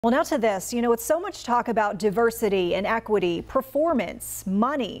Well, now to this. With so much talk about diversity and equity, performance,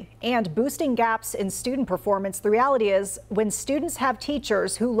 money, and boosting gaps in student performance, the reality is when students have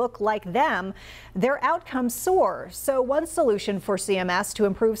teachers who look like them, their outcomes soar. So one solution for CMS to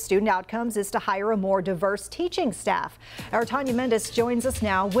improve student outcomes is to hire a more diverse teaching staff. Our Tanya Mendes joins us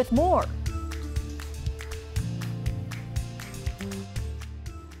now with more.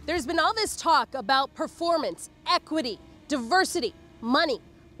 There's been all this talk about performance, equity, diversity, money.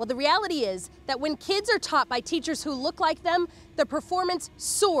 Well, the reality is that when kids are taught by teachers who look like them, their performance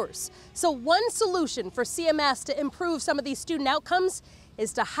soars. So one solution for CMS to improve some of these student outcomes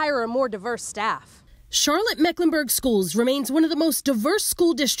is to hire a more diverse staff. Charlotte-Mecklenburg Schools remains one of the most diverse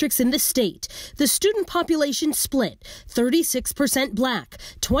school districts in the state. The student population split 36% black,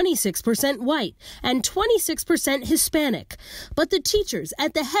 26% white, and 26% Hispanic. But the teachers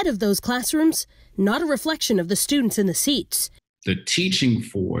at the head of those classrooms, not a reflection of the students in the seats. The teaching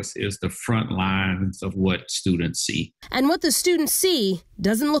force is the front lines of what students see. And what the students see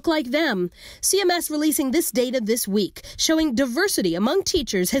doesn't look like them. CMS releasing this data this week, showing diversity among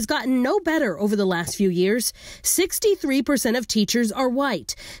teachers has gotten no better over the last few years. 63% of teachers are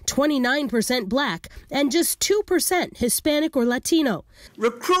white, 29% black, and just 2% Hispanic or Latino.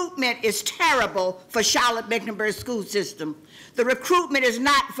 Recruitment is terrible for Charlotte-Mecklenburg school system. The recruitment is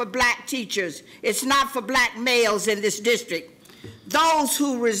not for black teachers. It's not for black males in this district. Those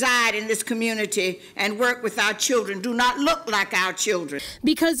who reside in this community and work with our children do not look like our children.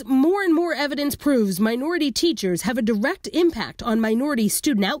 Because more and more evidence proves minority teachers have a direct impact on minority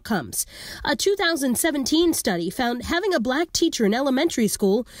student outcomes. A 2017 study found having a black teacher in elementary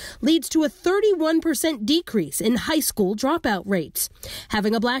school leads to a 31% decrease in high school dropout rates.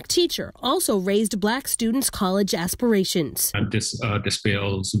 Having a black teacher also raised black students' college aspirations. This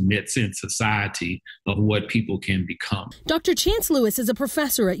dispels myths in society of what people can become. Dr. Chance Lewis is a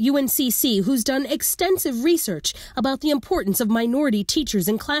professor at UNCC who's done extensive research about the importance of minority teachers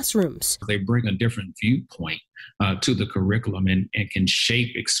in classrooms. They bring a different viewpoint to the curriculum and can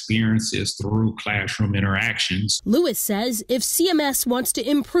shape experiences through classroom interactions. Lewis says if CMS wants to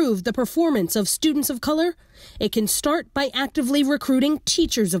improve the performance of students of color, it can start by actively recruiting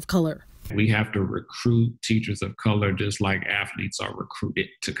teachers of color. We have to recruit teachers of color just like athletes are recruited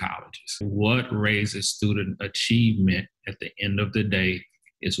to colleges. What raises student achievement at the end of the day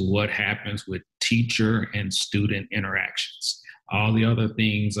is what happens with teacher and student interactions. All the other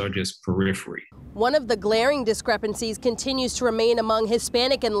things are just periphery. One of the glaring discrepancies continues to remain among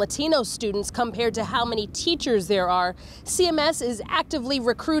Hispanic and Latino students compared to how many teachers there are. CMS is actively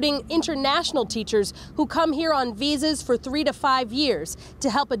recruiting international teachers who come here on visas for 3 to 5 years to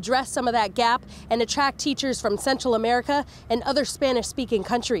help address some of that gap and attract teachers from Central America and other Spanish-speaking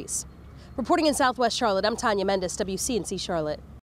countries. Reporting in Southwest Charlotte, I'm Tanya Mendes, WCNC Charlotte.